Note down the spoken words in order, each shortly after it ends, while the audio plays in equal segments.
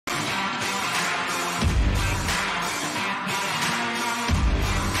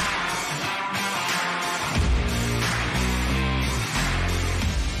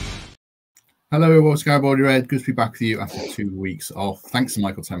Hello, what's going on, Body Red? Good to be back with you after 2 weeks off. Thanks to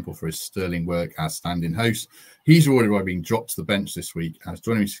Michael Temple for his sterling work as standing host. He's already being dropped to the bench this week, as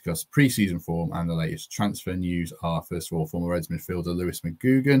joining me to discuss pre-season form and the latest transfer news are, first of all, former Reds midfielder Lewis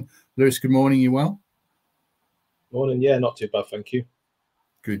McGugan. Lewis, good morning. You well? Morning, yeah, not too bad, thank you.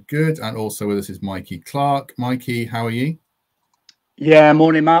 Good, good. And also with us is Mikey Clarke. Mikey, how are you? Yeah,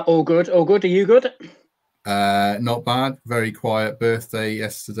 morning, Matt. All good, all good. Are you good? Not bad. Very quiet birthday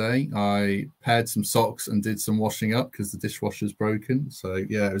yesterday. I paired some socks and did some washing up because the dishwasher's broken. So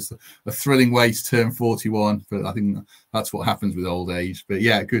yeah, it was a thrilling way to turn 41, but I think that's what happens with old age. But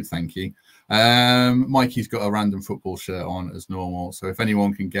yeah, good, thank you. Mikey's got a random football shirt on as normal, so if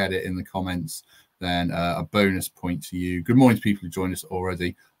anyone can get it in the comments, then a bonus point to you. Good morning to people who joined us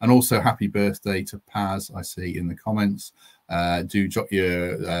already, and also happy birthday to Paz, I see in the comments. Do drop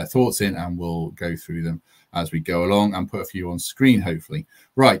your thoughts in and we'll go through them as we go along and put a few on screen, hopefully.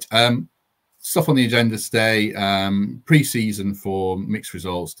 Right, stuff on the agenda today. Pre-season for mixed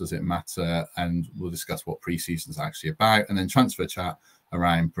results, does it matter? And we'll discuss what pre-season is actually about, and then transfer chat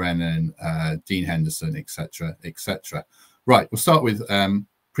around Brennan, Dean Henderson, etc., etc. Right, we'll start with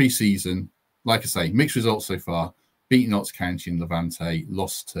pre-season. Like I say, mixed results so far. Beat Notts County and Levante,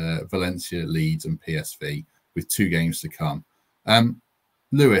 lost to Valencia, Leeds and PSV with 2 games to come.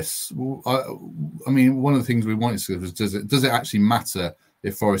 Lewis, I mean, one of the things we wanted to was, does it actually matter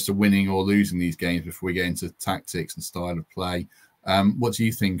if Forest are winning or losing these games before we get into tactics and style of play? What do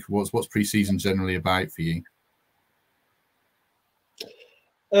you think? What's pre-season generally about for you?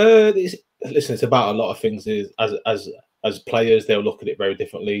 Listen, it's about a lot of things. As players, they'll look at it very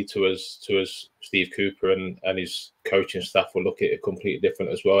differently to us. Steve Cooper and his coaching staff will look at it completely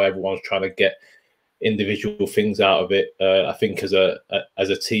different as well. Everyone's trying to get individual things out of it. I think as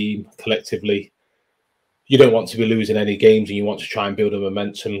a team, collectively, you don't want to be losing any games and you want to try and build a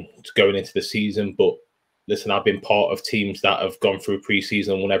momentum to going into the season. But listen, I've been part of teams that have gone through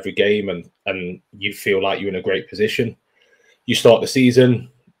pre-season and won every game, and you feel like you're in a great position. You start the season,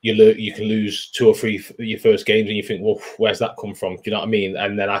 you can lose 2 or 3 your first games and you think, well, where's that come from? Do you know what I mean?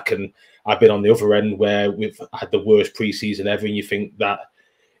 And then I've been on the other end where we've had the worst pre-season ever, and you think that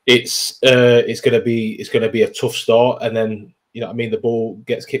it's going to be a tough start, and then, you know what I mean, the ball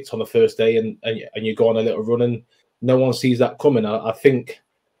gets kicked on the first day and you go on a little run and no one sees that coming. I think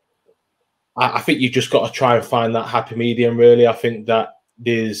you just got to try and find that happy medium, really. I think that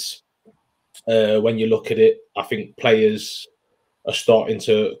there's when you look at it, I think players are starting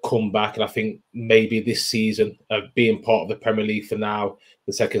to come back, and I think maybe this season, being part of the Premier League for now,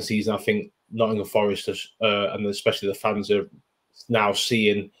 the second season, I think Nottingham Forest and especially the fans are now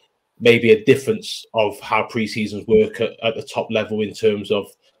seeing maybe a difference of how pre-seasons work at the top level in terms of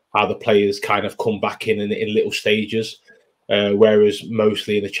how the players kind of come back in little stages, whereas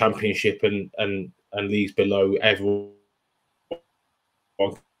mostly in the Championship and leagues below, everyone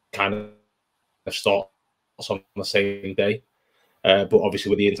kind of starts on the same day. But obviously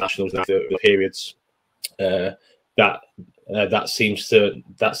with the internationals now, the periods, that seems to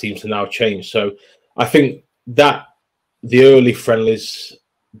now change. So I think that the early friendlies,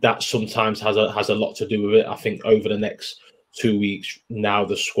 that sometimes has a lot to do with it. I think over the next 2 weeks now,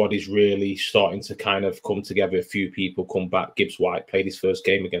 the squad is really starting to kind of come together. A few people come back. Gibbs White played his first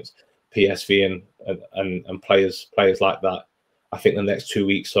game against PSV and players like that. I think the next 2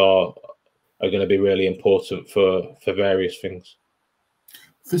 weeks are going to be really important for various things.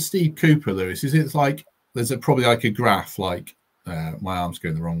 For Steve Cooper, Lewis, is it like there's probably like a graph, like my arm's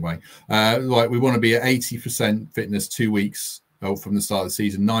going the wrong way, like we want to be at 80% fitness 2 weeks from the start of the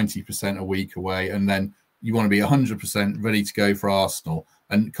season, 90% a week away, and then you want to be 100% ready to go for Arsenal,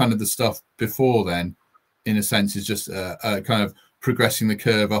 and kind of the stuff before then, in a sense, is just kind of progressing the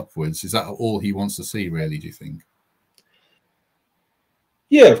curve upwards. Is that all he wants to see, really, do you think?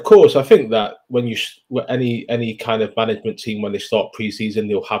 Yeah, of course. I think that when any kind of management team, when they start pre-season,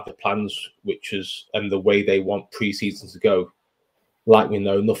 they'll have the plans, and the way they want pre-season to go. Like we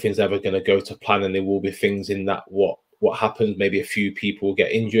know, nothing's ever going to go to plan, and there will be things in that what happens. Maybe a few people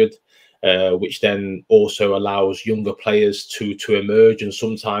get injured, which then also allows younger players to emerge. And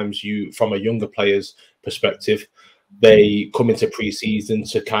sometimes from a younger player's perspective, they come into pre-season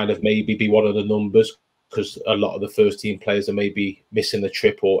to kind of maybe be one of the numbers, because a lot of the first team players are maybe missing the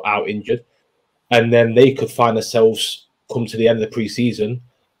trip or out injured, and then they could find themselves come to the end of the pre-season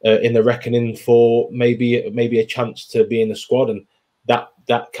in the reckoning for maybe a chance to be in the squad, and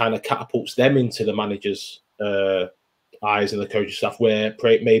that kind of catapults them into the manager's eyes and the coaching staff, where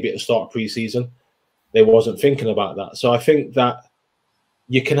maybe at the start of pre-season they wasn't thinking about that. So I think that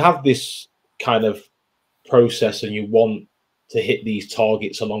you can have this kind of process, and you want hit these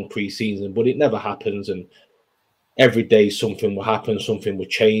targets along pre-season, but it never happens. And every day something will happen, something will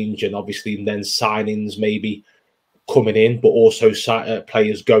change, and obviously then signings maybe coming in, but also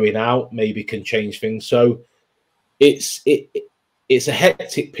players going out maybe can change things. So it's a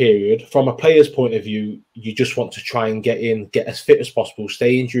hectic period. From a player's point of view, you just want to try and get as fit as possible,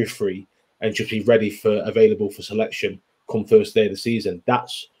 stay injury free, and just be ready available for selection come first day of the season.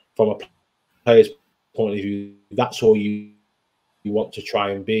 That's from a player's point of view. That's all you want to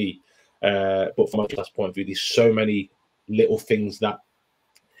try and be. But from a player's point of view, there's so many little things that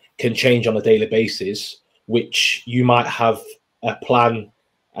can change on a daily basis, which you might have a plan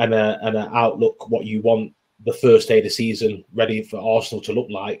and an outlook what you want the first day of the season ready for Arsenal to look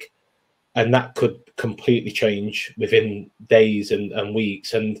like, and that could completely change within days and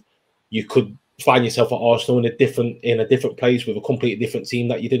weeks, and you could find yourself at Arsenal in a different place with a completely different team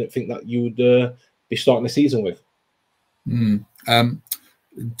that you didn't think that you would be starting the season with.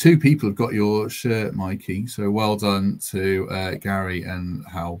 Two people have got your shirt, Mikey, so well done to Gary and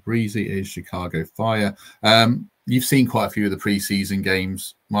Hal Breezy. Is Chicago Fire. You've seen quite a few of the pre-season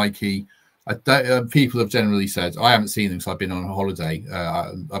games, Mikey. People have generally said, I haven't seen them because I've been on a holiday.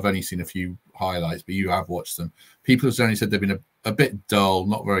 I've only seen a few highlights, but you have watched them. People have generally said they've been a bit dull,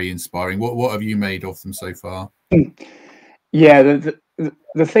 not very inspiring. What have you made of them so far? Yeah,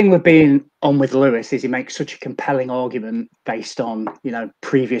 the thing with being on with Lewis is he makes such a compelling argument based on,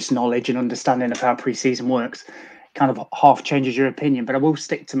 previous knowledge and understanding of how pre-season works. Kind of half changes your opinion, but I will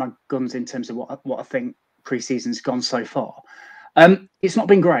stick to my guns in terms of what I think pre-season's gone so far. It's not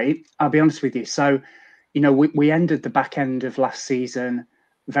been great, I'll be honest with you. So, we ended the back end of last season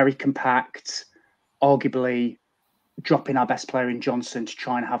very compact, arguably dropping our best player in Johnson to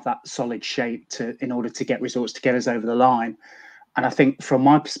try and have that solid shape in order to get results to get us over the line. And I think from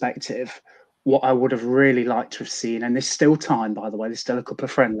my perspective, what I would have really liked to have seen, and there's still time, by the way, there's still a couple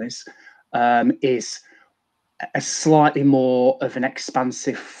of friendlies, is a slightly more of an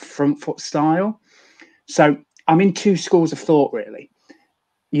expansive front foot style. So I'm in two schools of thought, really.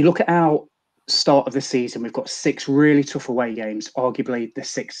 You look at our start of the season, we've got 6 really tough away games, arguably the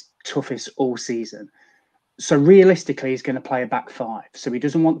 6 toughest all season. So realistically, he's going to play a back 5. So he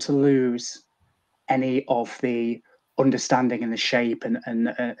doesn't want to lose any of the understanding and the shape and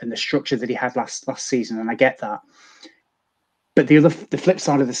the structure that he had last season. And I get that. But the flip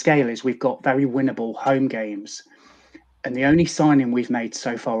side of the scale is we've got very winnable home games. And the only signing we've made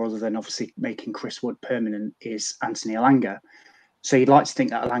so far, other than obviously making Chris Wood permanent, is Anthony Elanga. So you'd like to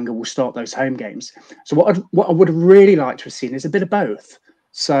think that Elanga will start those home games. So what I would have really liked to have seen is a bit of both.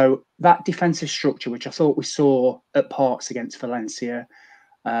 So that defensive structure, which I thought we saw at parts against Valencia,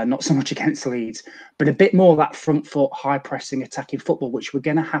 not so much against Leeds, but a bit more of that front foot, high pressing, attacking football, which we're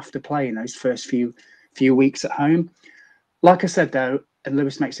going to have to play in those first few weeks at home. Like I said, though, and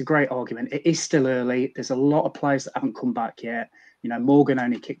Lewis makes a great argument, it is still early. There's a lot of players that haven't come back yet. Morgan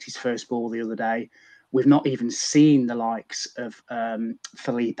only kicked his first ball the other day. We've not even seen the likes of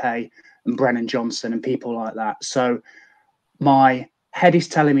Felipe and Brennan Johnson and people like that. So my head is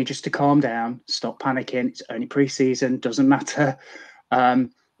telling me just to calm down, stop panicking. It's only pre-season, doesn't matter.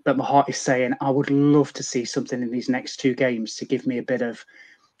 But my heart is saying I would love to see something in these next 2 games to give me a bit of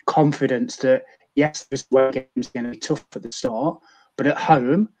confidence that, yes, this away game's going to be tough at the start, but at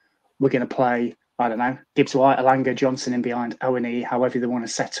home, we're going to play, I don't know, Gibbs White, Elanga, Johnson in behind, O&E, however they want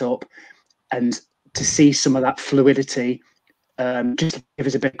to set up, and to see some of that fluidity, just to give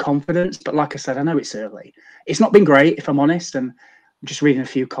us a bit of confidence. But like I said, I know it's early. It's not been great, if I'm honest, and I'm just reading a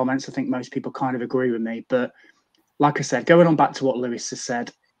few comments. I think most people kind of agree with me. But like I said, going on back to what Lewis has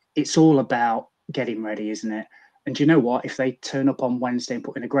said, it's all about getting ready, isn't it? And do you know what? If they turn up on Wednesday and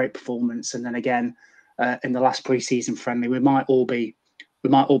put in a great performance, and then again in the last pre-season friendly, we might all be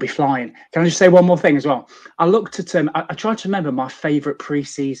flying. Can I just say one more thing as well? I looked at I tried to remember my favourite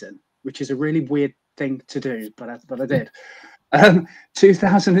pre-season, which is a really weird thing to do, but I did.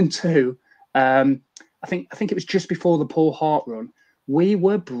 2002. I think it was just before the Paul Hart run. We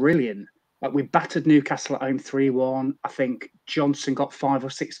were brilliant. Like, we battered Newcastle at home 3-1. I think Johnson got 5 or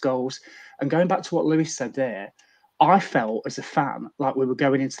 6 goals. And going back to what Lewis said there, I felt as a fan like we were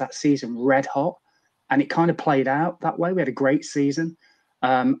going into that season red hot, and it kind of played out that way. We had a great season.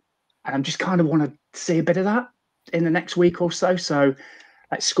 And I just kind of want to see a bit of that in the next week or so. So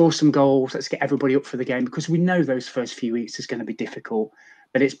let's score some goals. Let's get everybody up for the game, because we know those first few weeks is going to be difficult.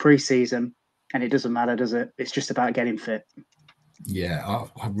 But it's pre-season, and it doesn't matter, does it? It's just about getting fit. Yeah,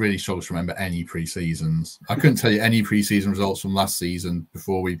 I really struggle to remember any pre-seasons. I couldn't tell you any pre-season results from last season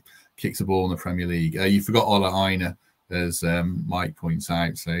before we kicked the ball in the Premier League. You forgot Ola Aina as Mike points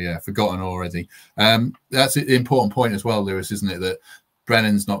out. So yeah, forgotten already. That's the important point as well, Lewis, isn't it? That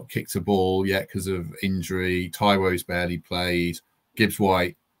Brennan's not kicked a ball yet because of injury. Taiwo's barely played. Gibbs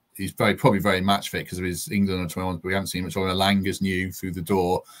White, he's probably very match fit because of his England under 21s, but we haven't seen much of him. Alanga's new through the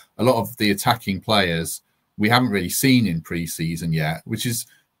door. A lot of the attacking players we haven't really seen in pre-season yet, which is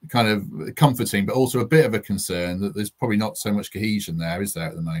kind of comforting, but also a bit of a concern that there's probably not so much cohesion there, is there,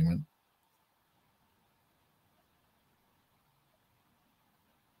 at the moment?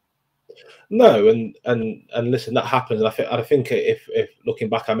 No, and listen, that happens. I think if looking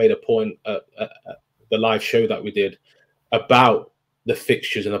back, I made a point at the live show that we did about the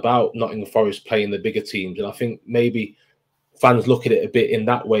fixtures and about Nottingham Forest playing the bigger teams, and I think maybe fans look at it a bit in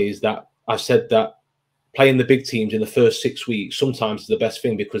that way. Is that I said that playing the big teams in the first 6 weeks sometimes is the best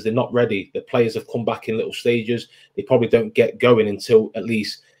thing because they're not ready. The players have come back in little stages. They probably don't get going until at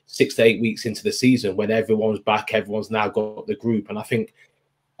least 6 to 8 weeks into the season when everyone's back, everyone's now got the group. And I think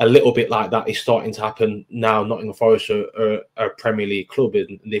a little bit like that is starting to happen now. Nottingham Forest are a Premier League club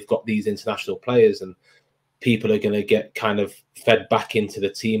and they've got these international players and people are going to get kind of fed back into the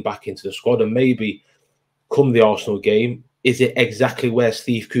team, back into the squad. And maybe come the Arsenal game, is it exactly where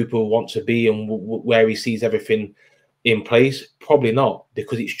Steve Cooper wants to be and where he sees everything in place? Probably not,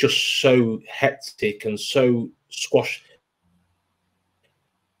 because it's just so hectic and so squashed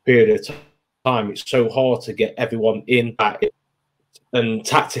period of time. It's so hard to get everyone in and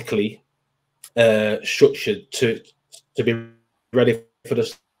tactically structured to be ready for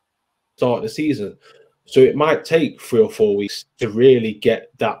the start of the season. So it might take 3 or 4 weeks to really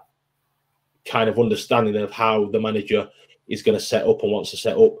get that kind of understanding of how the manager is going to set up and wants to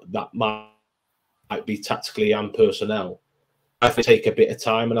set up. That might be tactically and personnel. I think take a bit of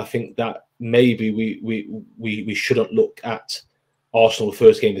time, and I think that maybe we shouldn't look at Arsenal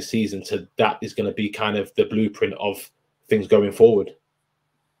first game of the season to that is going to be kind of the blueprint of things going forward.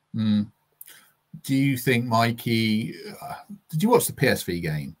 Do you think, Mikey, did you watch the PSV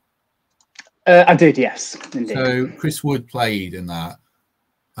game? I did, yes, indeed. So Chris Wood played in that.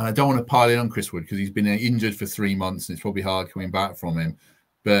 And I don't want to pile in on Chris Wood because he's been injured for 3 months and it's probably hard coming back from him.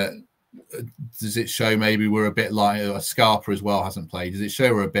 But does it show maybe we're a bit light? Scarpa as well hasn't played. Does it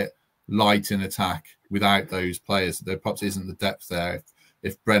show we're a bit light in attack without those players? There perhaps isn't the depth there.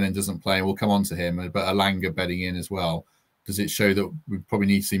 If Brennan doesn't play, and we'll come on to him, but Alanga bedding in as well. Does it show that we probably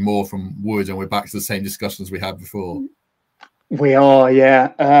need to see more from Wood and we're back to the same discussions we had before? We are,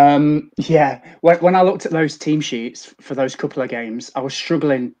 yeah. Yeah. When I looked at those team sheets for those couple of games, I was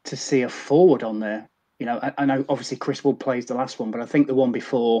struggling to see a forward on there. You know, I know obviously Chris Wood plays the last one, but I think the one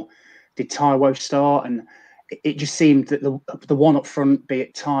before did Taiwo start, and it just seemed that the one up front, be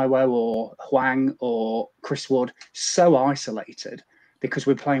it Taiwo or Hwang or Chris Wood, so isolated because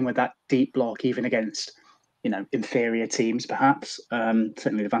we're playing with that deep block, even against, you know, inferior teams, perhaps,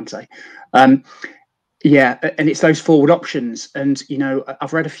 certainly Levante. Yeah, and it's those forward options. And, you know,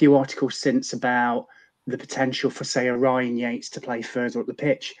 I've read a few articles since about the potential for, say, a Ryan Yates to play further up the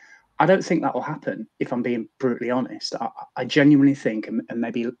pitch. I don't think that will happen, if I'm being brutally honest. I genuinely think, and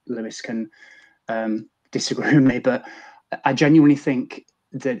maybe Lewis can disagree with me, but I genuinely think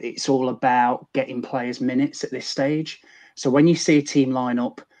that it's all about getting players minutes at this stage. So when you see a team line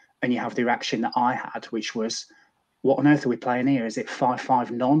up and you have the reaction that I had, which was, what on earth are we playing here? Is it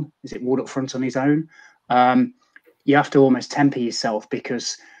 5-5 non? Is it Wood up front on his own? You have to almost temper yourself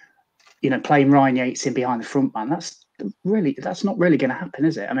because, you know, playing Ryan Yates in behind the front man, that's not really going to happen,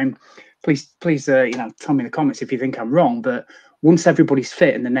 is it? I mean, please, you know, tell me in the comments if you think I'm wrong. But once everybody's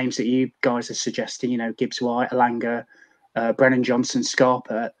fit and the names that you guys are suggesting, you know, Gibbs White, Alanga, Brennan Johnson,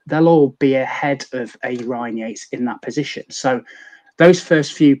 Scarpa, they'll all be ahead of a Ryan Yates in that position. So those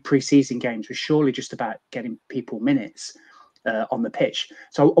first few pre-season games were surely just about getting people minutes on the pitch.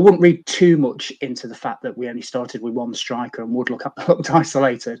 So I wouldn't read too much into the fact that we only started with one striker and Wood looked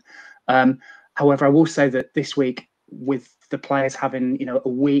isolated. However, I will say that this week, with the players having, you know, a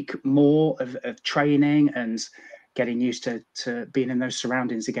week more of training and getting used to being in those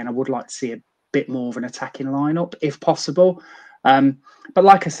surroundings again, I would like to see a bit more of an attacking lineup if possible. But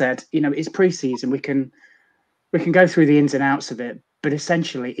like I said, you know, it's pre-season. We can go through the ins and outs of it, but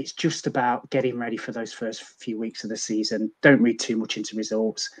essentially it's just about getting ready for those first few weeks of the season. Don't read too much into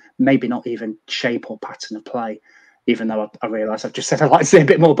results, maybe not even shape or pattern of play, even though I realise I've just said I'd like to see a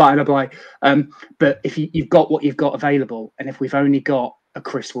bit more pattern of play. But if you've got what you've got available, and if we've only got a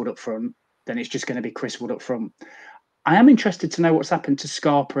Chris Wood up front, then it's just going to be Chris Wood up front. I am interested to know what's happened to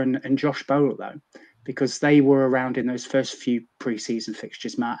Scarpa and Josh Bowler, though, because they were around in those first few pre-season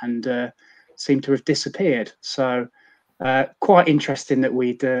fixtures, Matt, and seem to have disappeared. So quite interesting that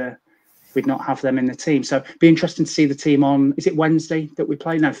we'd we'd not have them in the team. So it'd be interesting to see the team on. Is it Wednesday that we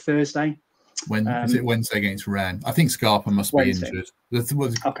play? No, Thursday. When is it Wednesday against Rennes? I think Scarpa must be injured.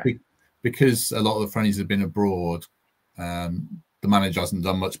 Okay. Because a lot of the friendlies have been abroad. The manager hasn't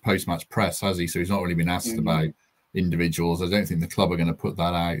done much post-match press, has he? So he's not really been asked about individuals. I don't think the club are going to put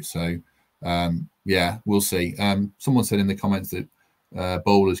that out. So, yeah, we'll see. Someone said in the comments that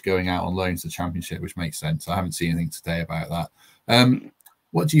Bowler's going out on loan to the Championship, which makes sense. I haven't seen anything today about that.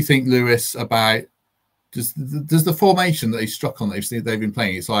 What do you think, Lewis, about does the formation that they struck on they've been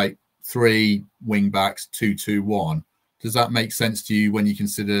playing? It's like 3 wing backs, 2-2-1. Does that make sense to you when you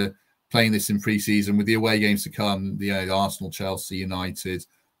consider playing this in pre-season with the away games to come, the Arsenal, Chelsea, United,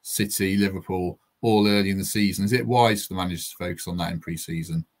 City, Liverpool, all early in the season? Is it wise for the managers to focus on that in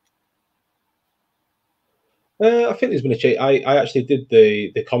pre-season? I think there's been a change. I actually did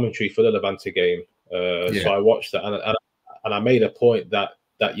the commentary for the Levante game, so I watched that, and I made a point that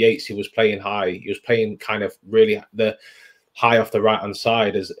Yatesy was playing high. He was playing kind of really the high off the right hand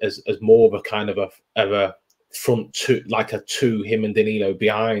side as more of a kind of a front two, like a 2, him and Danilo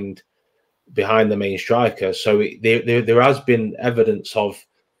behind the main striker. So there has been evidence of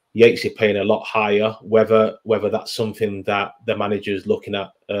Yatesy playing a lot higher. Whether that's something that the manager is looking at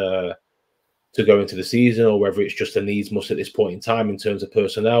to go into the season, or whether it's just a needs must at this point in time in terms of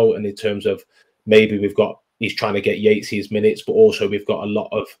personnel and in terms of maybe he's trying to get Yatesy's minutes, but also we've got a lot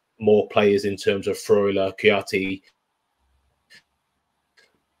of more players in terms of Freuler, Chiatti,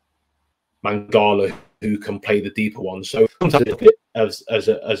 Mangala, who can play the deeper ones. So sometimes as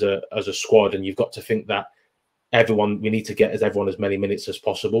a squad, and you've got to think that we need to get everyone as many minutes as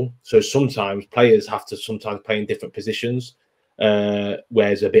possible. So sometimes players have to play in different positions,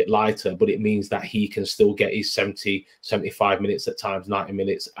 where it's a bit lighter, but it means that he can still get his 70, 75 minutes at times, 90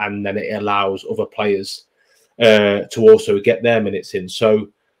 minutes, and then it allows other players to also get their minutes in. So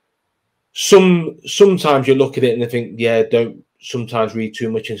sometimes you look at it and think, yeah, don't sometimes read too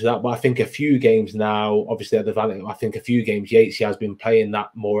much into that. But I think a few games now, obviously at the Valley, I think a few games Yatesy has been playing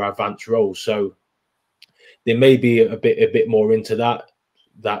that more advanced role. So there may be a bit more into that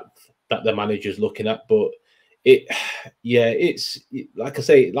the manager's looking at. But it's like I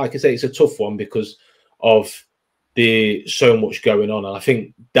say, it's a tough one because of so much going on, and I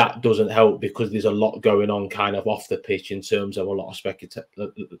think that doesn't help because there's a lot going on kind of off the pitch in terms of a lot of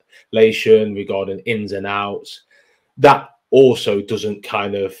speculation regarding ins and outs. That also doesn't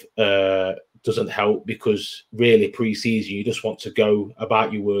help because really pre-season you just want to go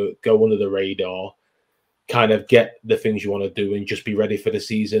about your work, go under the radar, kind of get the things you want to do and just be ready for the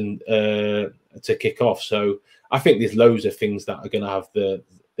season to kick off. So I think there's loads of things that are going to have the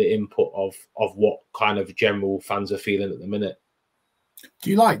input of what kind of general fans are feeling at the minute.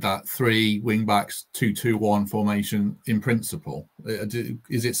 Do you like that 3 wing backs 2-2-1 formation in principle?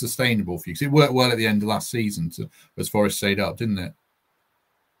 Is it sustainable for you? Because it worked well at the end of last season as Forest stayed up, didn't it?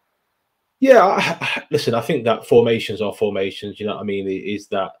 Yeah, listen, I think that formations are formations. You know what I mean? Is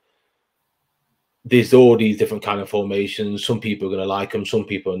that there's all these different kind of formations. Some people are going to like them, some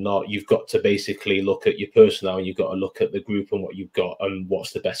people are not. You've got to basically look at your personnel, and you've got to look at the group and what you've got and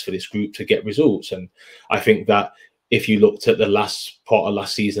what's the best for this group to get results. And I think that if you looked at the last part of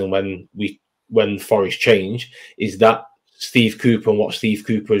last season when Forest changed, is that Steve Cooper and what Steve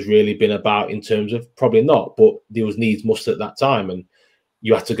Cooper has really been about in terms of probably not, but there was needs must at that time, and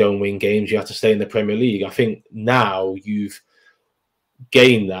you had to go and win games. You had to stay in the Premier League. I think now you've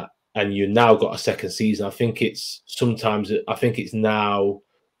gained that, and you now got a second season. I think it's now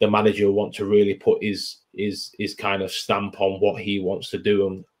the manager will want to really put his kind of stamp on what he wants to do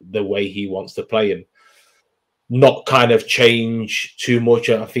and the way he wants to play, and not kind of change too much.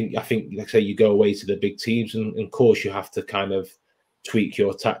 I think like I say, you go away to the big teams, and of course you have to kind of tweak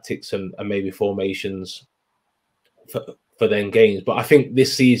your tactics and maybe formations for them games. But I think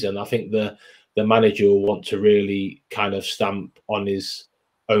this season, I think the manager will want to really kind of stamp on his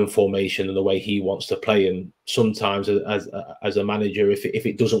own formation and the way he wants to play. And sometimes as a manager, if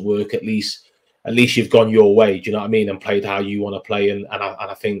it doesn't work, at least you've gone your way, do you know what I mean, and played how you want to play. And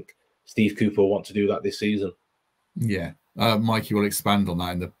I think Steve Cooper will want to do that this season. Yeah, Mikey will expand on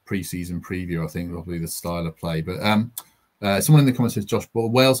that in the pre-season preview. I think probably the style of play. But someone in the comments says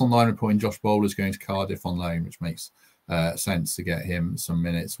Wales Online reporting Josh Bowler's going to Cardiff on loan, which makes sense to get him some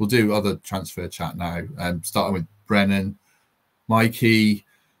minutes. We'll do other transfer chat now, starting with Brennan. Mikey,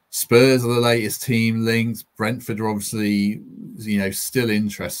 Spurs are the latest team linked. Brentford are obviously, still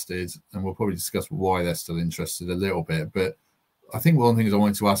interested, and we'll probably discuss why they're still interested a little bit. But I think one of the things I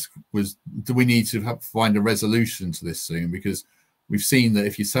wanted to ask was, do we need to find a resolution to this soon? Because we've seen that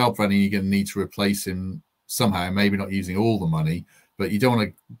if you sell Brennan, you're going to need to replace him somehow, maybe not using all the money, but you don't want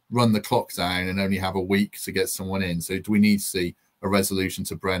to run the clock down and only have a week to get someone in. So do we need to see a resolution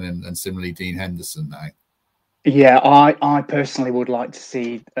to Brennan and similarly Dean Henderson now? Yeah, I personally would like to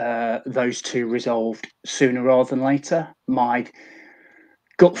see those two resolved sooner rather than later. My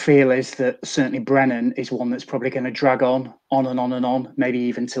gut feel is that certainly Brennan is one that's probably going to drag on and on and on, maybe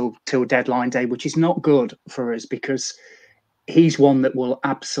even till deadline day, which is not good for us because he's one that will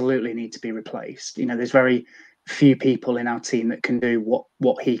absolutely need to be replaced. You know, there's very few people in our team that can do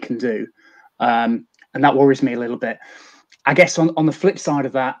what he can do, and that worries me a little bit. I guess on the flip side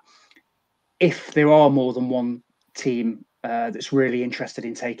of that, if there are more than one team that's really interested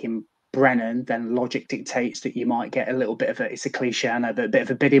in taking Brennan, then logic dictates that you might get a little bit of it's a cliche, I know, but a bit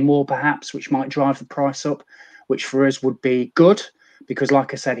of a bidding war perhaps, which might drive the price up, which for us would be good because,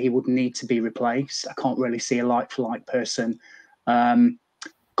 like I said, he would need to be replaced. I can't really see a like-for-like person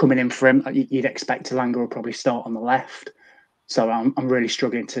coming in for him. You'd expect Elanga will probably start on the left. So I'm really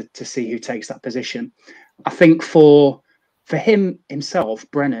struggling to see who takes that position. I think for him himself,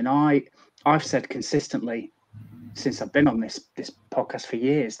 Brennan, I've said consistently since I've been on this podcast for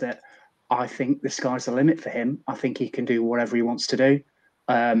years that I think the sky's the limit for him. I think he can do whatever he wants to do.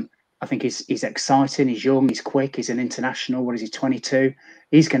 I think he's exciting. He's young. He's quick. He's an international. What is he, 22?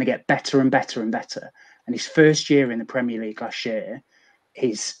 He's going to get better and better and better. And his first year in the Premier League last year,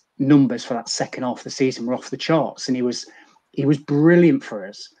 his numbers for that second half of the season were off the charts, and he was brilliant for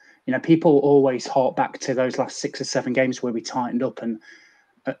us. You know, people always hark back to those last 6 or 7 games where we tightened up, and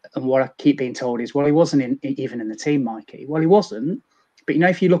what I keep being told is, well, he wasn't even in the team, Mikey. Well, he wasn't. But, you know,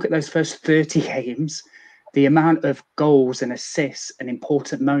 if you look at those first 30 games, the amount of goals and assists and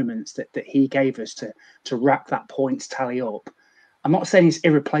important moments that he gave us to rack that points tally up, I'm not saying he's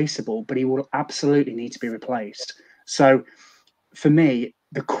irreplaceable, but he will absolutely need to be replaced. So for me,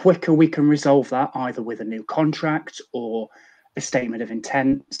 the quicker we can resolve that, either with a new contract or a statement of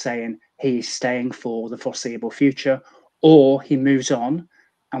intent saying he's staying for the foreseeable future, or he moves on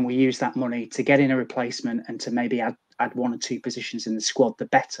and we use that money to get in a replacement and to maybe add 1 or 2 positions in the squad, the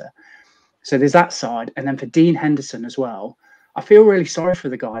better. So there's that side. And then for Dean Henderson as well, I feel really sorry for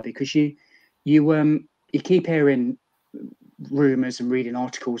the guy because you keep hearing rumours and reading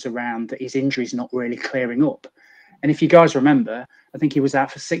articles around that his injury's not really clearing up. And if you guys remember, I think he was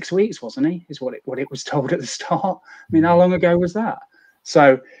out for 6 weeks, wasn't he? Is what it was told at the start. I mean, how long ago was that?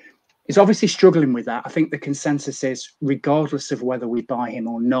 So he's obviously struggling with that. I think the consensus is, regardless of whether we buy him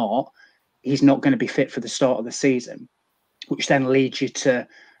or not, he's not going to be fit for the start of the season, which then leads you to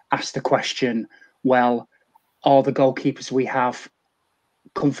ask the question, well, are the goalkeepers we have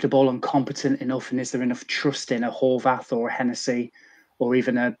comfortable and competent enough, and is there enough trust in a Horvath or a Hennessy or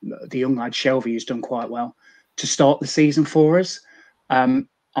even the young lad Shelby, who's done quite well, to start the season for us? I'm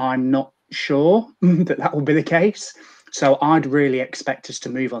not sure that will be the case. So I'd really expect us to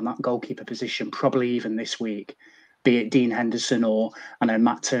move on that goalkeeper position, probably even this week, be it Dean Henderson, or I know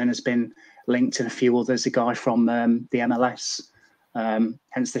Matt Turner's been linked, and a few others, a guy from the MLS,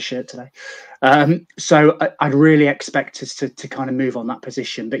 hence the shirt today. So I'd really expect us to kind of move on that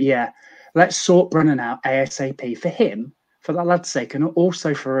position. But yeah, let's sort Brennan out ASAP for him, for that lad's sake, and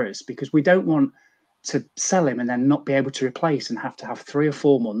also for us, because we don't want to sell him and then not be able to replace and have to have 3 or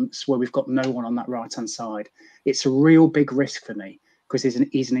 4 months where we've got no one on that right-hand side. It's a real big risk for me because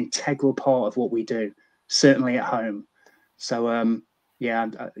he's an integral part of what we do, certainly at home. So, yeah,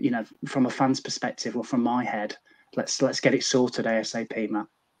 you know, from a fan's perspective or from my head, let's get it sorted ASAP, Matt.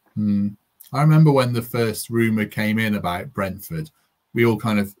 I remember when the first rumour came in about Brentford, we all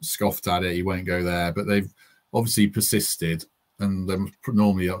kind of scoffed at it. He won't go there, but they've obviously persisted, and they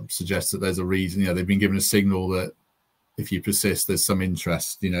normally suggest that there's a reason. You know, they've been given a signal that if you persist, there's some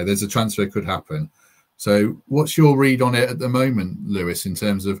interest. You know, there's a transfer could happen. So what's your read on it at the moment, Lewis, in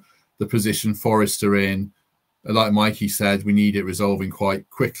terms of the position Forest are in? Like Mikey said, we need it resolving quite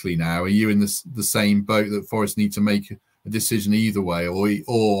quickly now. Are you in the same boat that Forest need to make a decision either way, or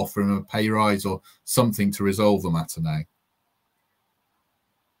offer him a pay rise or something to resolve the matter now?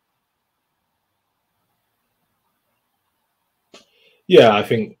 Yeah, I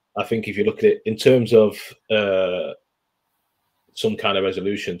think if you look at it in terms of some kind of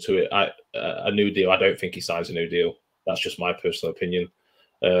resolution to it, a new deal, I don't think he signs a new deal. That's just my personal opinion.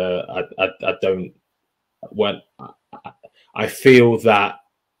 I don't. When I feel that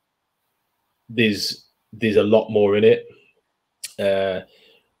there's a lot more in it.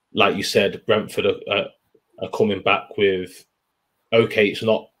 Like you said, Brentford are coming back with, okay, it's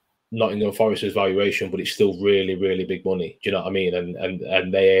not Nottingham Forest's valuation, but it's still really, really big money. Do you know what I mean?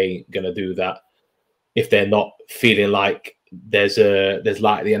 And they ain't gonna do that if they're not feeling like there's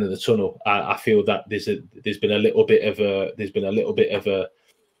light at the end of the tunnel. I feel that there's been a little bit of a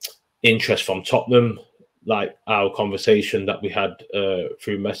interest from Tottenham, like our conversation that we had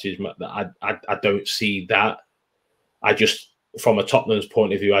through message, Matt, that I don't see that. I just, from a Tottenham's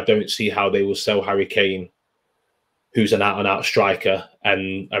point of view, I don't see how they will sell Harry Kane, who's an out-and-out striker,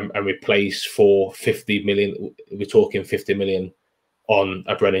 and replace for 50 million. We're talking 50 million on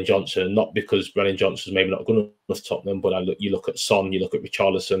a Brennan Johnson, not because Brennan Johnson's maybe not good enough for Tottenham, but you look at Son, you look at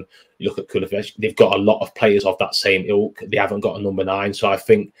Richarlison, you look at Colback. They've got a lot of players of that same ilk. They haven't got a number 9, so I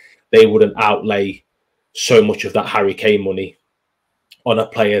think they wouldn't outlay so much of that Harry Kane money on a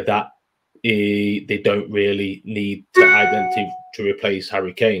player that they don't really need to identify to replace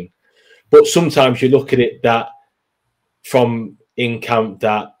Harry Kane. But sometimes you look at it that from in camp,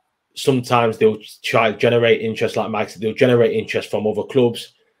 that sometimes they'll try to generate interest, like Mike said, they'll generate interest from other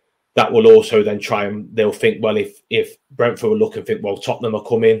clubs that will also then try, and they'll think, well, if Brentford will look and think, well, Tottenham are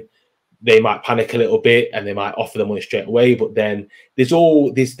coming, they might panic a little bit and they might offer the money straight away. But then there's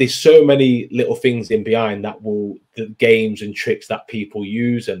so many little things in behind that the games and tricks that people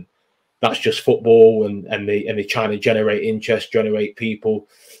use, and that's just football, and they're trying to generate interest, generate people,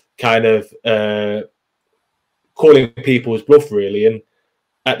 kind of calling people's bluff, really. And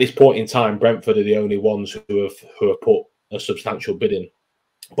at this point in time, Brentford are the only ones who have put a substantial bid in.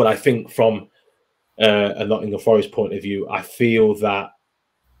 But I think from a Nottingham Forest point of view, I feel that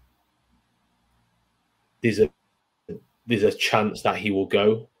there's a chance that he will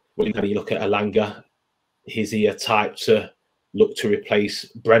go. When you look at Elanga, is he a type to look to replace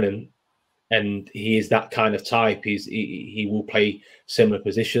Brennan? And he is that kind of type. He will play similar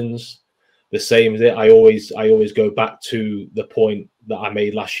positions. The same as it. I always go back to the point that I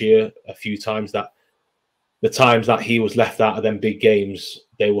made last year a few times, that the times that he was left out of them big games,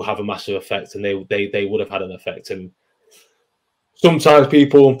 they will have a massive effect, and they would have had an effect. And sometimes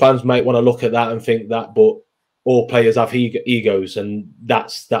people and fans might want to look at that and think that, but all players have egos, and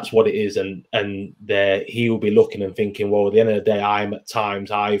that's what it is. And he will be looking and thinking, well, at the end of the day,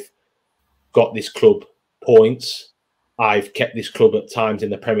 I've got this club points. I've kept this club at times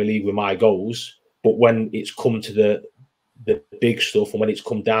in the Premier League with my goals, but when it's come to the big stuff, and when it's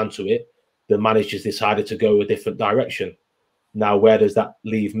come down to it, the manager's decided to go a different direction. Now, where does that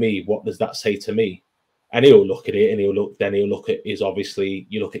leave me? What does that say to me? And he'll look at it, and he'll look at is obviously,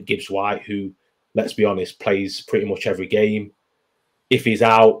 you look at Gibbs White, who, let's be honest, plays pretty much every game. If he's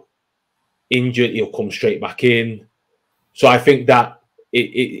out injured, he'll come straight back in. So I think that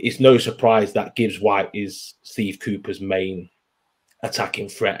it's no surprise that Gibbs White is Steve Cooper's main attacking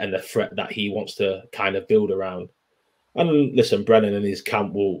threat, and the threat that he wants to kind of build around. And listen, Brennan and his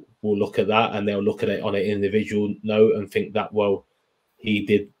camp will look at that, and they'll look at it on an individual note and think that, well, he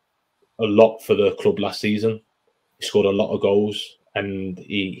did a lot for the club last season. He scored a lot of goals, and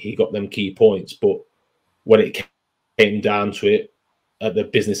he got them key points. But when it came down to it, at the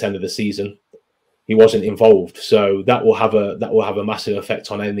business end of the season, he wasn't involved. So that will have a massive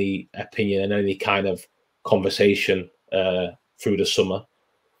effect on any opinion and any kind of conversation through the summer.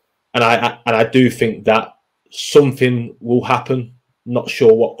 And I do think that something will happen. Not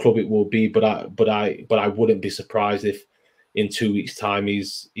sure what club it will be, but I wouldn't be surprised if in 2 weeks' time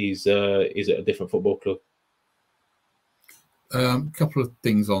he's at a different football club. Couple of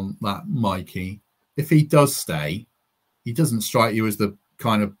things on that, Mikey. If he does stay, he doesn't strike you as the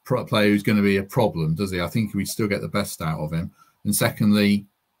kind of player who's going to be a problem, does he? I think we still get the best out of him. And secondly,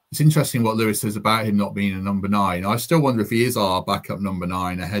 it's interesting what Lewis says about him not being a number 9. I still wonder if he is our backup number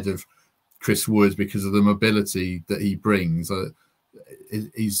 9 ahead of Chris Wood, because of the mobility that he brings.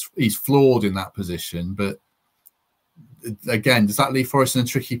 He's flawed in that position, but again, does that leave Forest in a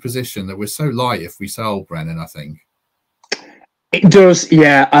tricky position that we're so light if we sell Brennan? I think it does.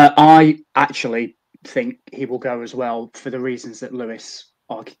 Yeah, I actually think he will go as well, for the reasons that Lewis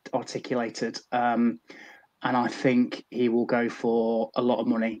articulated, and I think he will go for a lot of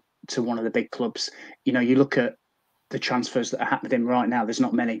money to one of the big clubs. You know, you look at the transfers that are happening right now, there's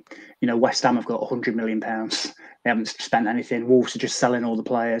not many. You know, West Ham have got £100 million. They haven't spent anything. Wolves are just selling all the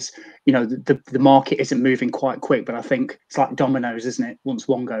players. You know, the market isn't moving quite quick, but I think it's like dominoes, isn't it? Once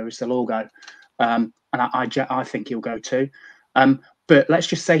one goes, they'll all go. And I think he'll go too. But let's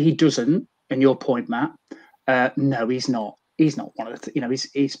just say he doesn't. And your point, Matt, no, he's not. He's not one of the. You know,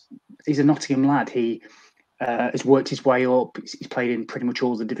 he's a Nottingham lad. He has worked his way up. He's played in pretty much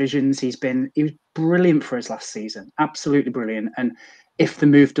all the divisions. He was brilliant for his last season, absolutely brilliant. And if the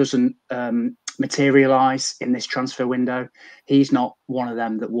move doesn't materialise in this transfer window, he's not one of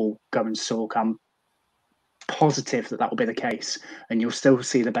them that will go and sulk. I'm positive that will be the case, and you'll still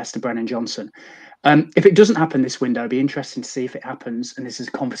see the best of Brennan Johnson. If it doesn't happen this window, it'd be interesting to see if it happens. And this is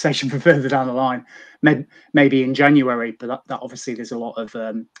a conversation for further down the line, maybe in January. But that obviously there's a lot of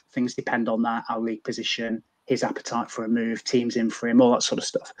things depend on that: our league position, his appetite for a move, teams in for him, all that sort of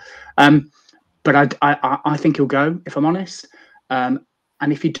stuff. But I think he'll go, if I'm honest. And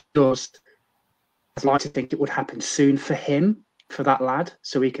if he does, I'd like to think it would happen soon for him, for that lad,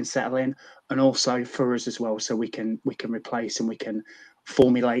 so he can settle in, and also for us as well, so we can replace and we can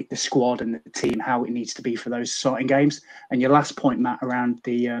formulate the squad and the team how it needs to be for those starting games. And your last point, Matt, around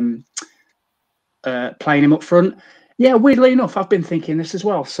the playing him up front, yeah, weirdly enough, I've been thinking this as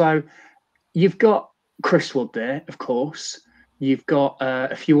well. So you've got Chris Wood there, of course. You've got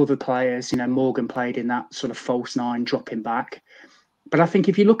a few other players. You know, Morgan played in that sort of false nine, dropping back. But I think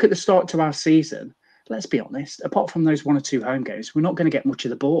if you look at the start to our season, let's be honest, apart from those 1 or 2 home games, we're not going to get much of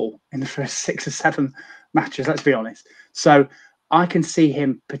the ball in the first 6 or 7 matches, let's be honest. So I can see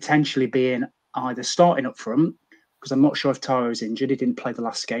him potentially being either starting up front, because I'm not sure if Tyro's injured. He didn't play the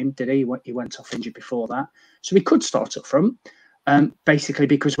last game, did he? He went off injured before that. So he could start up front, basically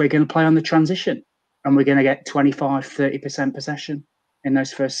because we're going to play on the transition and we're going to get 25, 30% possession in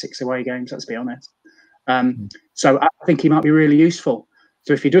those first 6 away games, let's be honest. So I think he might be really useful.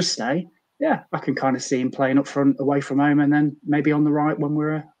 So if he does stay, yeah, I can kind of see him playing up front away from home and then maybe on the right when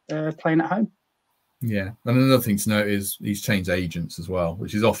we're playing at home. Yeah, and another thing to note is he's changed agents as well,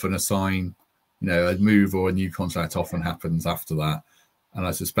 which is often a sign, you know, a move or a new contract often happens after that. And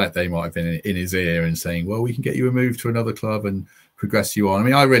I suspect they might have been in his ear and saying, well, we can get you a move to another club and progress you on. I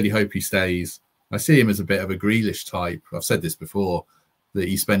mean, I really hope he stays. I see him as a bit of a Grealish type. I've said this before, that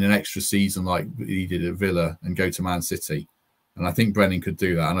he spend an extra season like he did at Villa and go to Man City. And I think Brennan could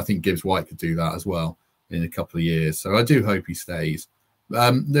do that. And I think Gibbs-White could do that as well in a couple of years. So I do hope he stays.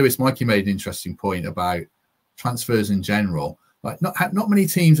 Lewis, Mikey made an interesting point about transfers in general. Like not many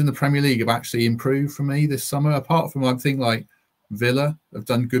teams in the Premier League have actually improved for me this summer, apart from I think like Villa have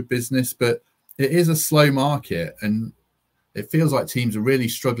done good business, but it is a slow market and it feels like teams are really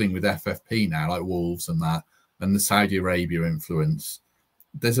struggling with FFP now, like Wolves and that, and the Saudi Arabia influence.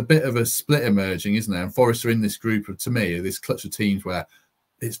 There's a bit of a split emerging, isn't there? And Forest are in this group of, to me, this clutch of teams where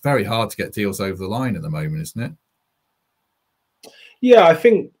it's very hard to get deals over the line at the moment, isn't it? Yeah, I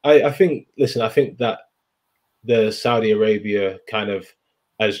think listen, I think that the Saudi Arabia kind of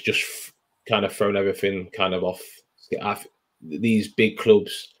has just kind of thrown everything kind of off. These big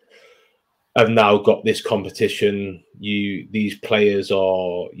clubs have now got this competition. These players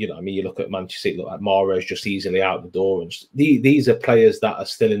are, you know, I mean, you look at Manchester City, look like Mahrez just easily out the door, and these are players that are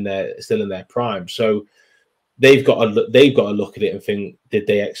still in their prime. So they've got to look at it and think, did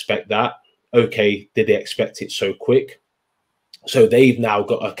they expect that? Okay, did they expect it so quick? So they've now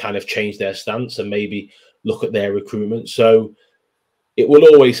got to kind of change their stance and maybe look at their recruitment. So it will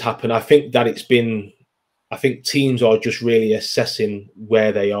always happen. I think teams are just really assessing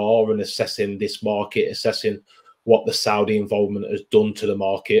where they are and assessing this market, assessing what the Saudi involvement has done to the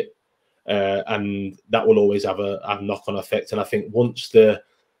market. And that will always have a knock-on effect. And I think once the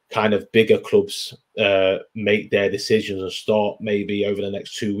kind of bigger clubs make their decisions and start maybe over the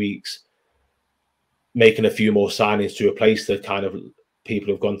next 2 weeks making a few more signings to replace the kind of people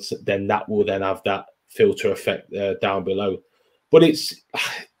who've gone, then that will then have that filter effect down below. But it's,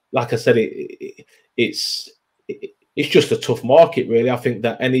 like I said, it's just a tough market, really. I think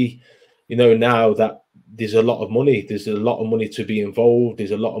that now that there's a lot of money to be involved,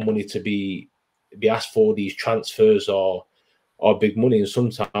 there's a lot of money to be asked for. These transfers are big money, and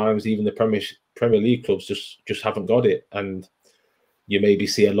sometimes even the Premier League clubs just haven't got it. And you maybe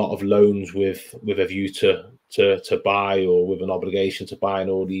see a lot of loans with a view to buy, or with an obligation to buy, and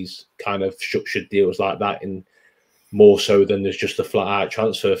all these kind of structured deals like that, in more so than there's just the flat out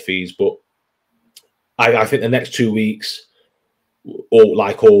transfer fees. But I think the next 2 weeks, or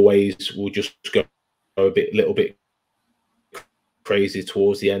like always, will just go a little bit crazy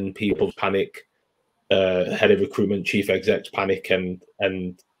towards the end. People panic, head of recruitment, chief execs panic,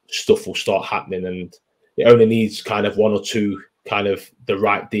 and stuff will start happening. And it only needs kind of 1 or 2 kind of the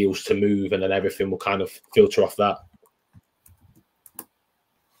right deals to move, and then everything will kind of filter off that.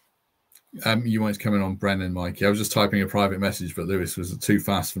 You wanted to come in on Brennan, Mikey. I was just typing a private message, but Lewis was too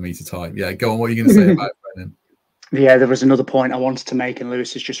fast for me to type. Yeah, go on. What are you going to say about Brennan? Yeah, there was another point I wanted to make, and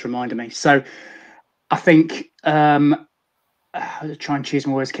Lewis has just reminded me. So I think I'll try and choose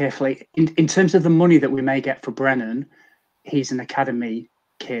my words carefully. In terms of the money that we may get for Brennan, he's an academy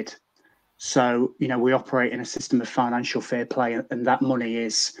kid. So, you know, we operate in a system of financial fair play, and that money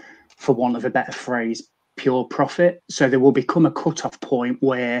is, for want of a better phrase, pure profit. So there will become a cut-off point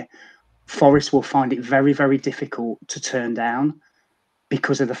where, Forest will find it very, very difficult to turn down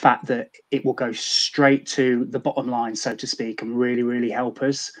because of the fact that it will go straight to the bottom line, so to speak, and really, really help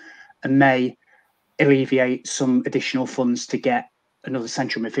us, and may alleviate some additional funds to get another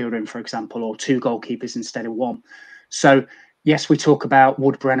central midfielder in, for example, or 2 goalkeepers instead of 1. So, yes, we talk about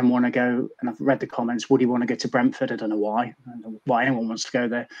would Brennan want to go, and I've read the comments, would he want to go to Brentford? I don't know why. I don't know why anyone wants to go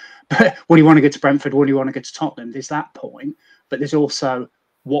there. But would he want to go to Brentford? Would he want to go to Tottenham? There's that point. But there's also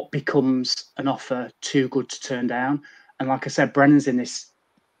what becomes an offer too good to turn down. And like I said, Brennan's in this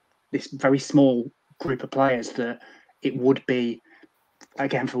very small group of players that it would be,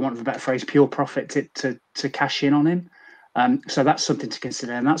 again, for want of a better phrase, pure profit to cash in on him. So that's something to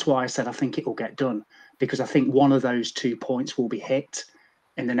consider. And that's why I said I think it will get done, because I think one of those 2 points will be hit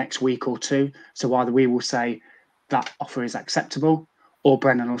in the next week or 2. So either we will say that offer is acceptable, or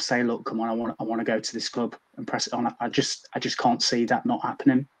Brennan will say, look, come on, I want to go to this club and press it on. I just can't see that not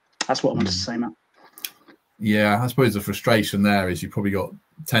happening. That's what I wanted to say, Matt. Yeah, I suppose the frustration there is you've probably got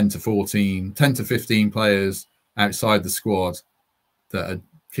 10 to 15 players outside the squad that are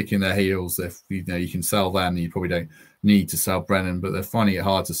kicking their heels. If you can sell them, you probably don't need to sell Brennan, but they're finding it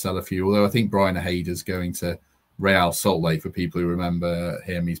hard to sell a few. Although I think Brian Hayder's going to Real Salt Lake, for people who remember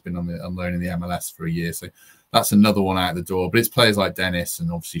him. He's been on loan in the MLS for a year, so that's another one out the door. But it's players like Dennis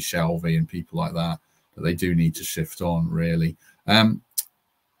and obviously Shelby and people like that they do need to shift on, really. The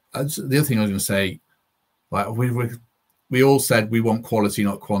other thing I was going to say, like we all said we want quality,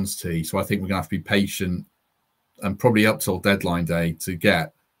 not quantity. So I think we're going to have to be patient and probably up till deadline day to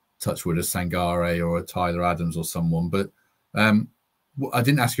get Touchwood a Sangare or a Tyler Adams or someone. But I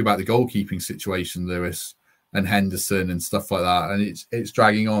didn't ask you about the goalkeeping situation, Lewis, and Henderson and stuff like that. And it's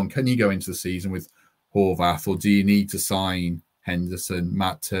dragging on. Can you go into the season with Horvath, or do you need to sign Henderson,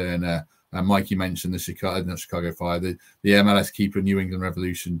 Matt Turner? Mikey mentioned the Chicago Fire, the MLS keeper, New England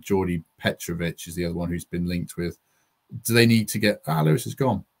Revolution, Jordi Petrovic is the other one who's been linked with. Do they need to get... Lewis is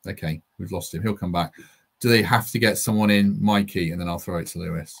gone. Okay, we've lost him. He'll come back. Do they have to get someone in, Mikey? And then I'll throw it to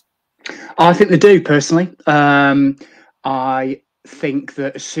Lewis. I think they do, personally. I think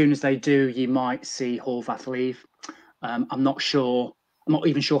that as soon as they do, you might see Horvath leave. I'm not sure. I'm not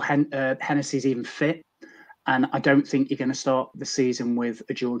even sure Hennessy's even fit. And I don't think you're going to start the season with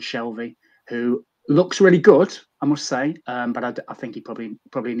a George Shelby, who looks really good, I must say. But I think he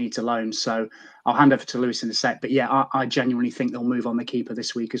probably needs a loan. So I'll hand over to Lewis in a sec. But yeah, I genuinely think they'll move on the keeper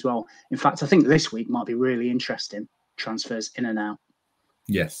this week as well. In fact, I think this week might be really interesting. Transfers in and out.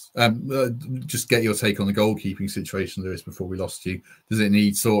 Yes. Just get your take on the goalkeeping situation, Lewis, before we lost you. Does it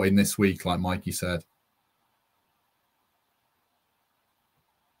need sorting this week, like Mikey said?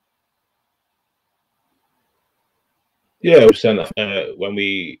 Yeah, when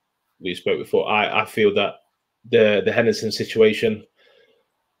we spoke before, I feel that the Henderson situation,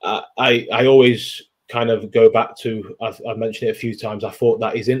 I always kind of go back to, I've mentioned it a few times. I thought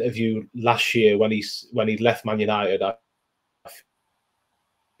that his interview last year when he left Man United, I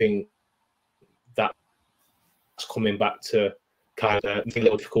think that's coming back to kind of a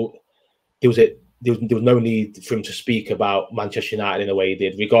little difficult. There was no need for him to speak about Manchester United in the way he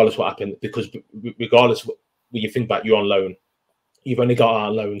did, regardless what happened, because regardless when you think about, you're on loan, you've only got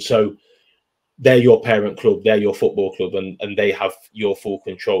on loan, so they're your parent club, they're your football club, and they have your full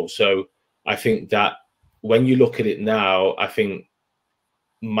control. So I think that when you look at it now, I think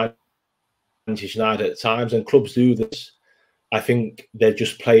Manchester United at times, and clubs do this, I think they're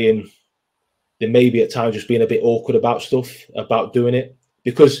just playing, they may be at times just being a bit awkward about stuff, about doing it,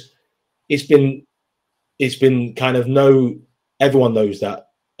 because it's been kind of everyone knows that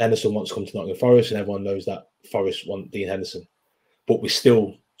Henderson wants to come to Nottingham Forest, and everyone knows that Forest want Dean Henderson, but we're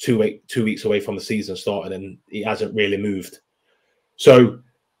still 2 weeks away from the season starting, and he hasn't really moved. So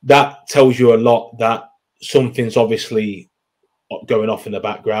that tells you a lot that something's obviously going off in the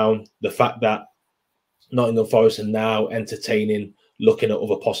background. The fact that Nottingham Forest are now entertaining, looking at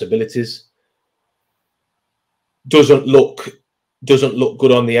other possibilities, doesn't look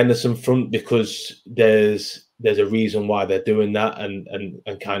good on the Henderson front, because there's a reason why they're doing that, and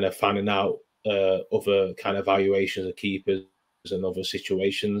kind of finding out other kind of valuations of keepers and other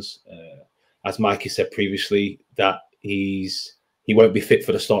situations. As Mikey said previously, that he won't be fit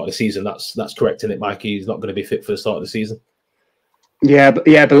for the start of the season. That's correct, isn't it, Mikey? He's not going to be fit for the start of the season. Yeah, but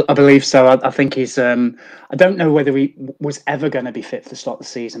I believe so. I think he's. I don't know whether he was ever going to be fit for the start of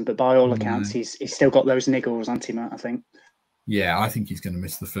the season, but by all accounts, he's still got those niggles, hasn't he, Matt? I think. Yeah, I think he's going to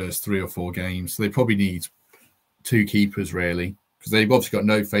miss the first 3 or 4 games. So they probably need 2 keepers, really, because they've obviously got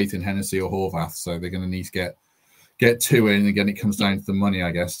no faith in Hennessy or Horvath, so they're going to need to get 2 in. Again, it comes down to the money,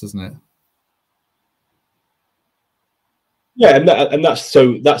 I guess, doesn't it? Yeah, and that's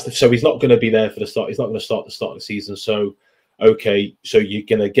so he's not going to be there for the start. He's not going to start of the season. So okay, so you're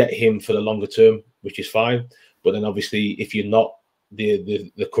going to get him for the longer term, which is fine. But then obviously, if you're not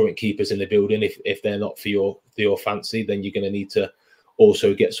the current keepers in the building, if they're not for your fancy, then you're going to need to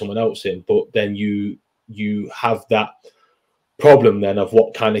also get someone else in. But then you have that problem then of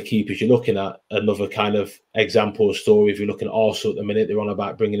what kind of keepers you're looking at. Another kind of example or story, if you're looking at Arsenal at the minute, they're on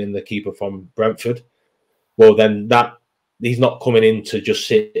about bringing in the keeper from Brentford. Well, then that he's not coming in to just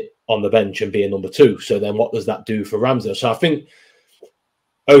sit on the bench and be a number 2. So then what does that do for Ramsdale? So I think,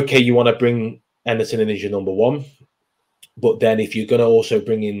 okay, you want to bring Henderson in as your number 1, but then if you're going to also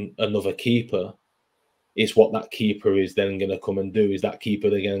bring in another keeper, it's what that keeper is then going to come and do. Is that keeper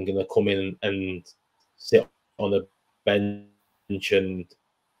again going to come in and sit on the bench and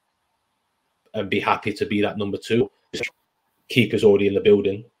be happy to be that number 2? Keeper's already in the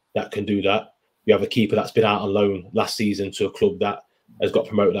building that can do that. You have a keeper that's been out on loan last season to a club that has got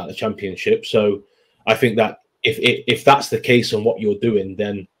promoted out of the Championship. So I think that if that's the case and what you're doing,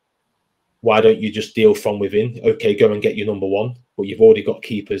 then why don't you just deal from within? Okay, go and get your number 1, but you've already got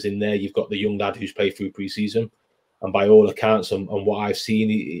keepers in there. You've got the young lad who's played through pre-season, and by all accounts and what I've seen,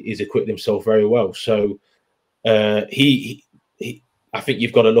 he's equipped himself very well. So I think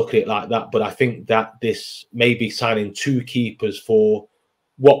you've got to look at it like that. But I think that this maybe signing 2 keepers for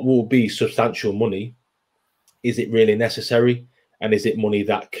what will be substantial money, is it really necessary? And is it money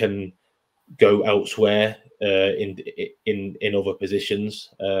that can go elsewhere in other positions?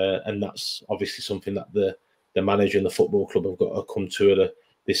 And that's obviously something that the manager and the football club have got to come to a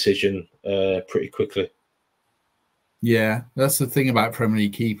decision pretty quickly. Yeah, that's the thing about Premier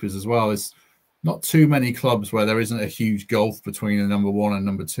League keepers as well. Is not too many clubs where there isn't a huge gulf between a number 1 and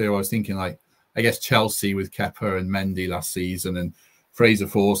number 2. I was thinking, like, I guess Chelsea with Kepa and Mendy last season, and Fraser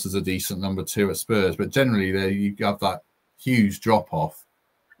Forster's a decent number 2 at Spurs. But generally, there you have that huge drop off,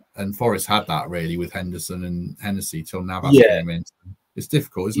 and Forest had that really with Henderson and Hennessy till Navas came in. It's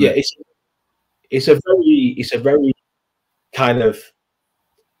difficult, isn't it? It's a very kind of,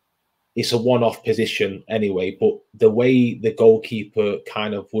 it's a one-off position anyway, but the way the goalkeeper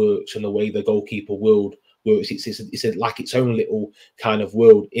kind of works and the way the goalkeeper world works, it's like its own little kind of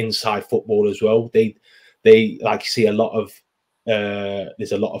world inside football as well. They like see a lot of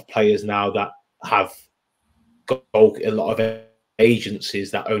there's a lot of players now that have a lot of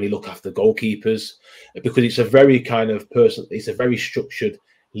agencies that only look after goalkeepers, because it's a very kind of person. It's a very structured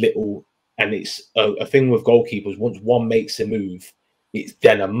little, and it's a thing with goalkeepers. Once one makes a move, it's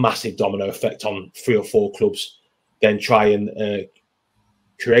then a massive domino effect on 3 or 4 clubs. Then try and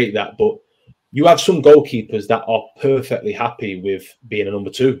create that. But you have some goalkeepers that are perfectly happy with being a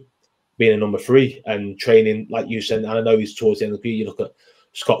number 2, being a number 3, and training, like you said. And I know he's towards the end of the year. You look at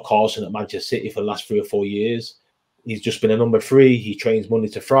Scott Carson at Manchester City for the last 3 or 4 years. He's just been a number 3. He trains Monday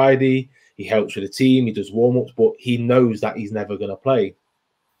to Friday. He helps with the team. He does warm-ups, but he knows that he's never going to play.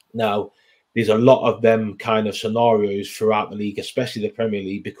 Now, there's a lot of them kind of scenarios throughout the league, especially the Premier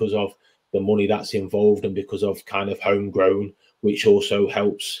League, because of the money that's involved and because of kind of homegrown, which also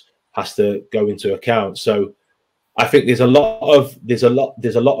has to go into account. So I think there's a lot of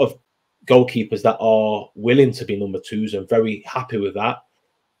goalkeepers that are willing to be number 2s and very happy with that.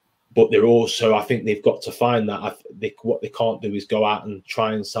 But they're also, I think they've got to find that what they can't do is go out and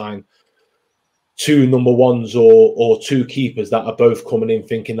try and sign 2 number 1s or 2 keepers that are both coming in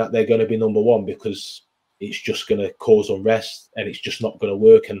thinking that they're going to be number 1, because it's just going to cause unrest and it's just not going to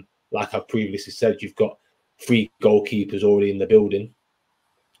work. And like I've previously said, you've got 3 goalkeepers already in the building,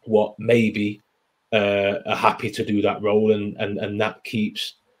 what maybe are happy to do that role, and that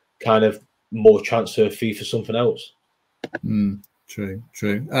keeps kind of more transfer fee for something else. True.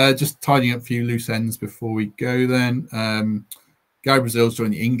 Just tidying up a few loose ends before we go then. Guy Brazil's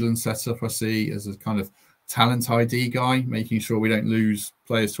joined the England setup, I see, as a kind of talent ID guy, making sure we don't lose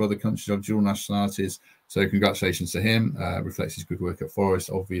players to other countries of dual nationalities. So congratulations to him. Reflects his good work at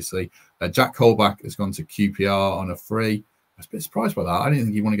Forest, obviously. Jack Colback has gone to QPR on a free. I was a bit surprised by that. I didn't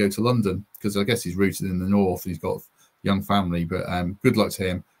think he'd want to go to London, because I guess he's rooted in the north. He's got a young family, but good luck to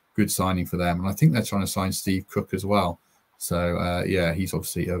him. Good signing for them. And I think they're trying to sign Steve Cook as well. So, yeah, he's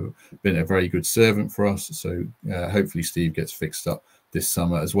obviously been a very good servant for us. So hopefully Steve gets fixed up this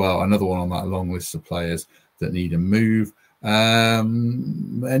summer as well. Another one on that long list of players that need a move.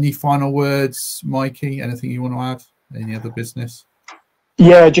 Any final words, Mikey? Anything you want to add? Any other business?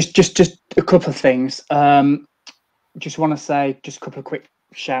 Yeah, just a couple of things. Just want to say just a couple of quick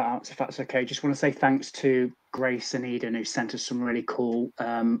shout outs, if that's okay. Just want to say thanks to Grace and Eden, who sent us some really cool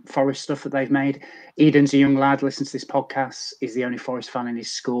Forest stuff that they've made. Eden's a young lad, listens to this podcast. He's the only Forest fan in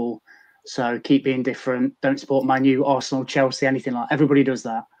his school. So keep being different. Don't support Man U, Arsenal, Chelsea, anything like that. Everybody does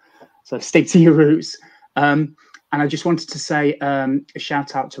that. So stick to your roots. And I just wanted to say a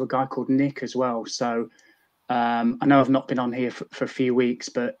shout out to a guy called Nick as well. So I know I've not been on here for a few weeks,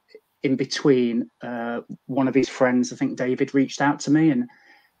 but in between, one of his friends, I think David, reached out to me, and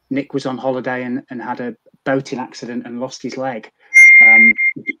Nick was on holiday and had a boating accident and lost his leg,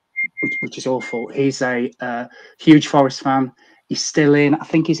 which is awful. He's a huge Forest fan. He's still in, I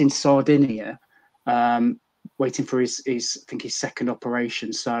think he's in Sardinia, waiting for his I think his second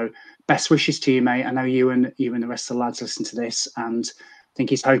operation. So best wishes to you, mate. I know you and the rest of the lads listen to this, and I think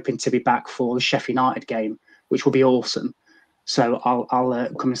he's hoping to be back for the Sheffield United game, which will be awesome. So I'll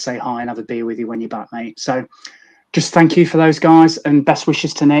come and say hi and have a beer with you when you're back, mate. So just thank you for those guys, and best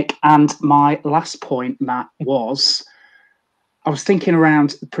wishes to Nick. And my last point, Matt, was I was thinking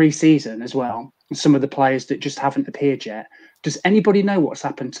around the pre-season as well, and some of the players that just haven't appeared yet. Does anybody know what's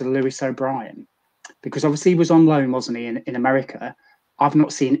happened to Lewis O'Brien? Because obviously he was on loan, wasn't he, in America? I've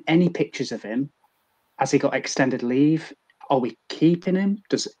not seen any pictures of him. Has he got extended leave? Are we keeping him?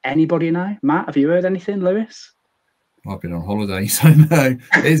 Does anybody know? Matt, have you heard anything, Lewis? I've been on holiday, so no.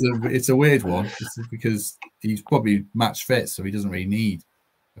 It's a weird one. It's because he's probably match fit, so he doesn't really need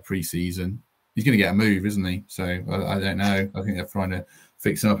a pre-season. He's going to get a move, isn't he? So I don't know. I think they're trying to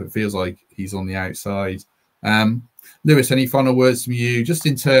fix him up. It feels like he's on the outside. Lewis, any final words from you? Just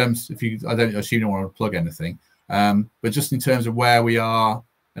in terms, I don't assume you don't want to plug anything, but just in terms of where we are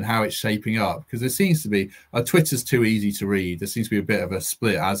and how it's shaping up, because there seems to be Twitter's too easy to read. There seems to be a bit of a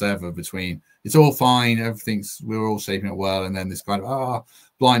split as ever between it's all fine, we're all shaping it well, and then this kind of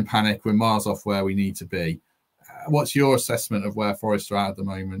blind panic, we're miles off where we need to be. What's your assessment of where Forest are at the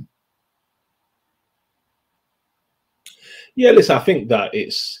moment? Yeah, listen, I think that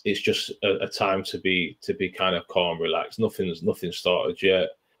it's just a time to be kind of calm, relaxed. Nothing's started yet.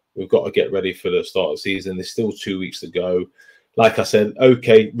 We've got to get ready for the start of the season. There's still 2 weeks to go. Like I said,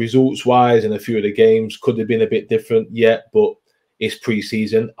 okay, results wise, in a few of the games could have been a bit different yet, but it's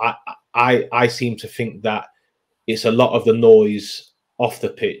pre-season. I seem to think that it's a lot of the noise off the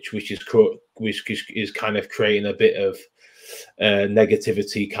pitch, which is kind of creating a bit of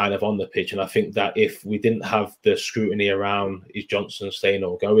negativity kind of on the pitch. And I think that if we didn't have the scrutiny around is Johnson staying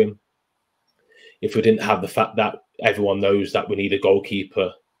or going, if we didn't have the fact that everyone knows that we need a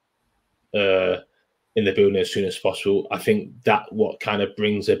goalkeeper in the building as soon as possible, I think that what kind of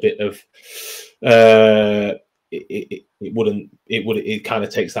brings a bit of it kind of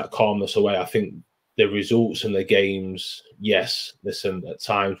takes that calmness away. I think the results and the games, yes, listen, at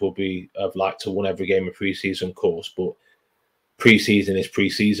times will be I've liked to win every game of pre-season course, but pre-season is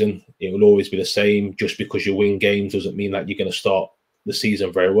pre-season. It will always be the same. Just because you win games doesn't mean that you're going to start the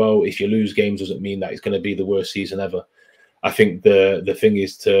season very well. If you lose games doesn't mean that it's going to be the worst season ever. I think the thing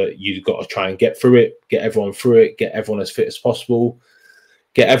is you've got to try and get through it, get everyone through it, get everyone as fit as possible,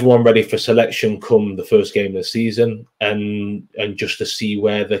 get everyone ready for selection come the first game of the season, and just to see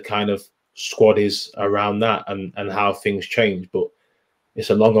where the kind of squad is around that and how things change. But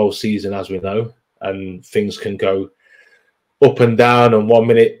it's a long old season, as we know, and things can go up and down, and 1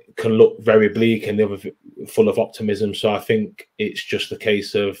 minute can look very bleak and the other full of optimism. So I think it's just a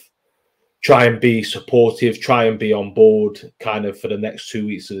case of try and be supportive, try and be on board kind of for the next 2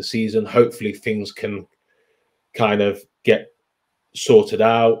 weeks of the season. Hopefully things can kind of get sorted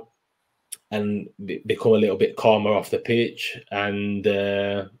out and become a little bit calmer off the pitch and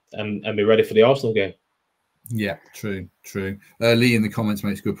be ready for the Arsenal game. Yeah, true. Lee in the comments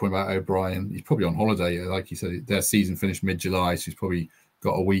makes a good point about O'Brien. He's probably on holiday. Like you said, their season finished mid-July, so he's probably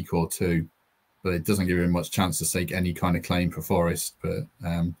got a week or two, but it doesn't give him much chance to stake any kind of claim for Forest. But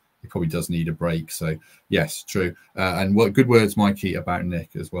he probably does need a break. So yes, true. And what good words, Mikey, about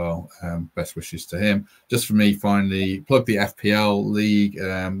Nick as well. Best wishes to him. Just for me, finally, plug the FPL league.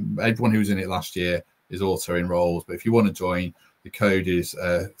 Everyone who was in it last year is also enrolled. But if you want to join, the code is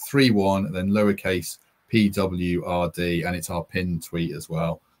 31 and then lowercase PWRD, and it's our pinned tweet as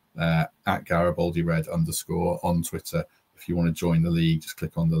well, at Garibaldi_Red_ on Twitter. If you want to join the league, just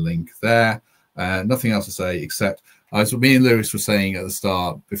click on the link there. Nothing else to say except, as me and Lewis were saying at the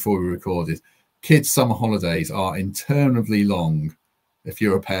start before we recorded, kids' summer holidays are interminably long. If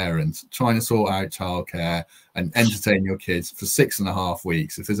you're a parent trying to sort out childcare and entertain your kids for 6.5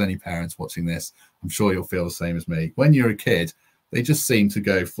 weeks, if there's any parents watching this, I'm sure you'll feel the same as me. When you're a kid, they just seem to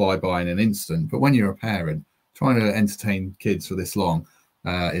go fly by in an instant. But when you're a parent, trying to entertain kids for this long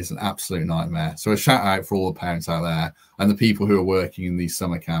is an absolute nightmare. So a shout out for all the parents out there and the people who are working in these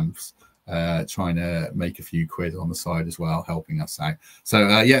summer camps. trying to make a few quid on the side as well, helping us out.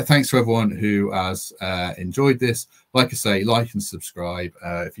 So yeah, thanks to everyone who has enjoyed this. Like I say, like and subscribe.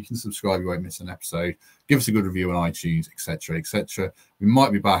 If you can subscribe, you won't miss an episode. Give us a good review on iTunes, etc., etc. We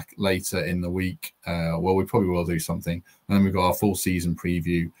might be back later in the week. Well, we probably will do something, and then we've got our full season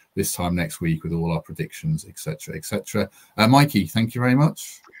preview this time next week with all our predictions, etc., etc. Mikey, thank you very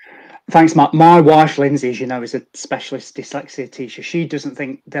much. Thanks, Matt. My wife, Lindsay, as you know, is a specialist dyslexia teacher. She doesn't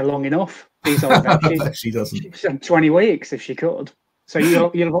think they're long enough. These are she doesn't. She's done 20 weeks if she could. So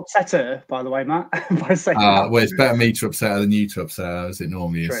you'll have upset her, by the way, Matt. By saying well, it's better me to upset her than you to upset her, as it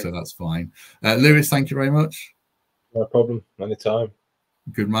normally is. So that's fine. Lewis, thank you very much. No problem. Anytime.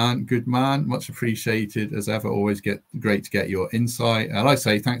 Good man. Good man. Much appreciated as ever. Always great to get your insight. And I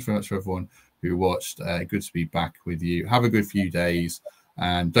say thanks very much for everyone who watched. Good to be back with you. Have a good few days.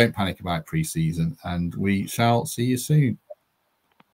 And don't panic about pre-season, and we shall see you soon.